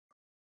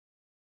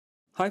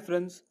Hi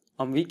friends,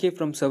 I'm VK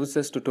from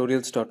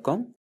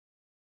ServiceDeskTutorials.com.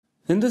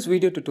 In this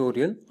video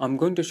tutorial, I'm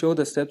going to show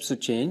the steps to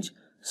change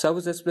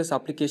ServiceDesk Plus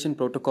application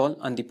protocol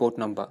and the port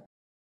number.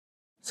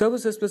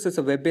 ServiceDesk Plus is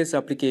a web-based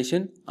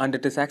application and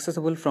it is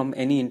accessible from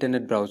any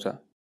internet browser.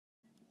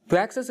 To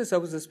access the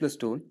ServiceDesk Plus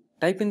tool,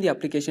 type in the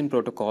application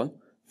protocol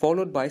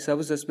followed by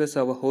ServiceDesk Plus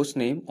server host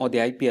name or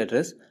the IP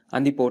address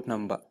and the port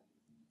number.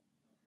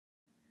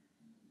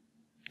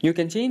 You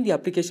can change the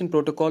application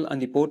protocol and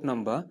the port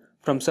number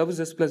from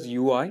ServiceDesk Plus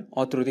UI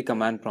or through the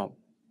command prompt.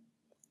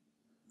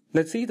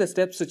 Let's see the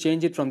steps to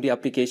change it from the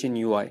application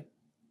UI.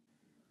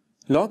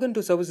 Log in to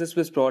ServiceDesk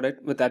Plus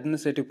product with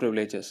administrative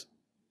privileges.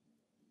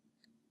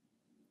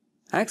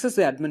 Access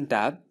the admin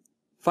tab,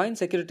 find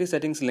security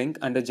settings link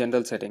under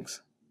general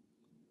settings.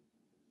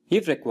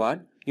 If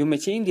required, you may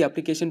change the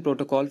application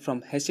protocol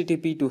from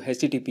HTTP to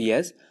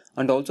HTTPS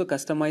and also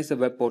customize the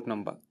web port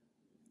number.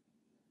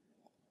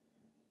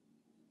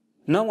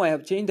 Now I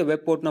have changed the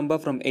web port number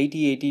from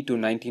 8080 to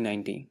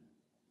 9090.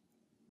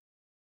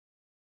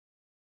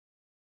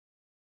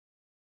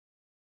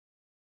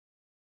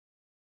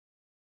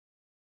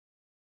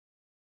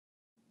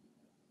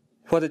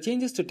 For the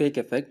changes to take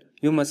effect,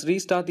 you must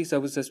restart the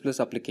ServiceDesk Plus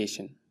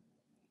application.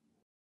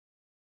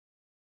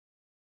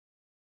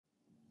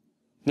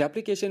 The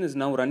application is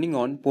now running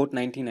on port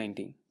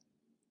 9090.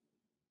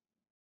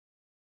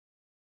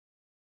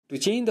 To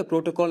change the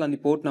protocol and the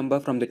port number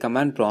from the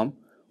command prompt,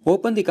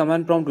 open the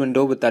command prompt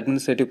window with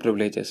administrative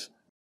privileges.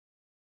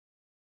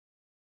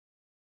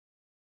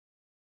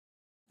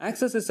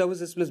 Access the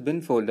ServiceDesk Plus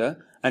bin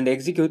folder and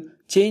execute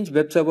change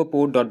web server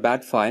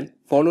port.bat file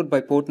followed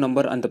by port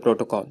number and the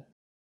protocol.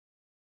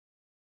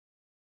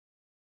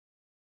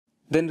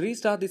 Then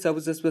restart the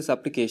ServiceDesk Plus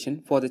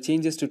application for the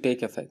changes to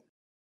take effect.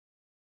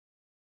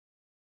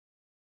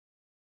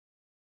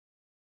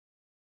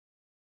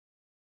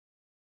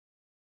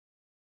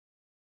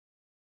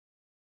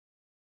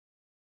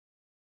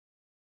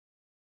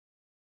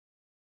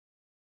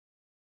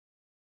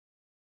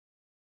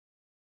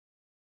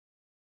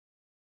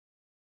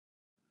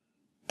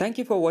 Thank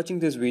you for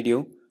watching this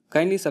video.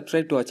 Kindly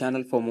subscribe to our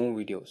channel for more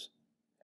videos.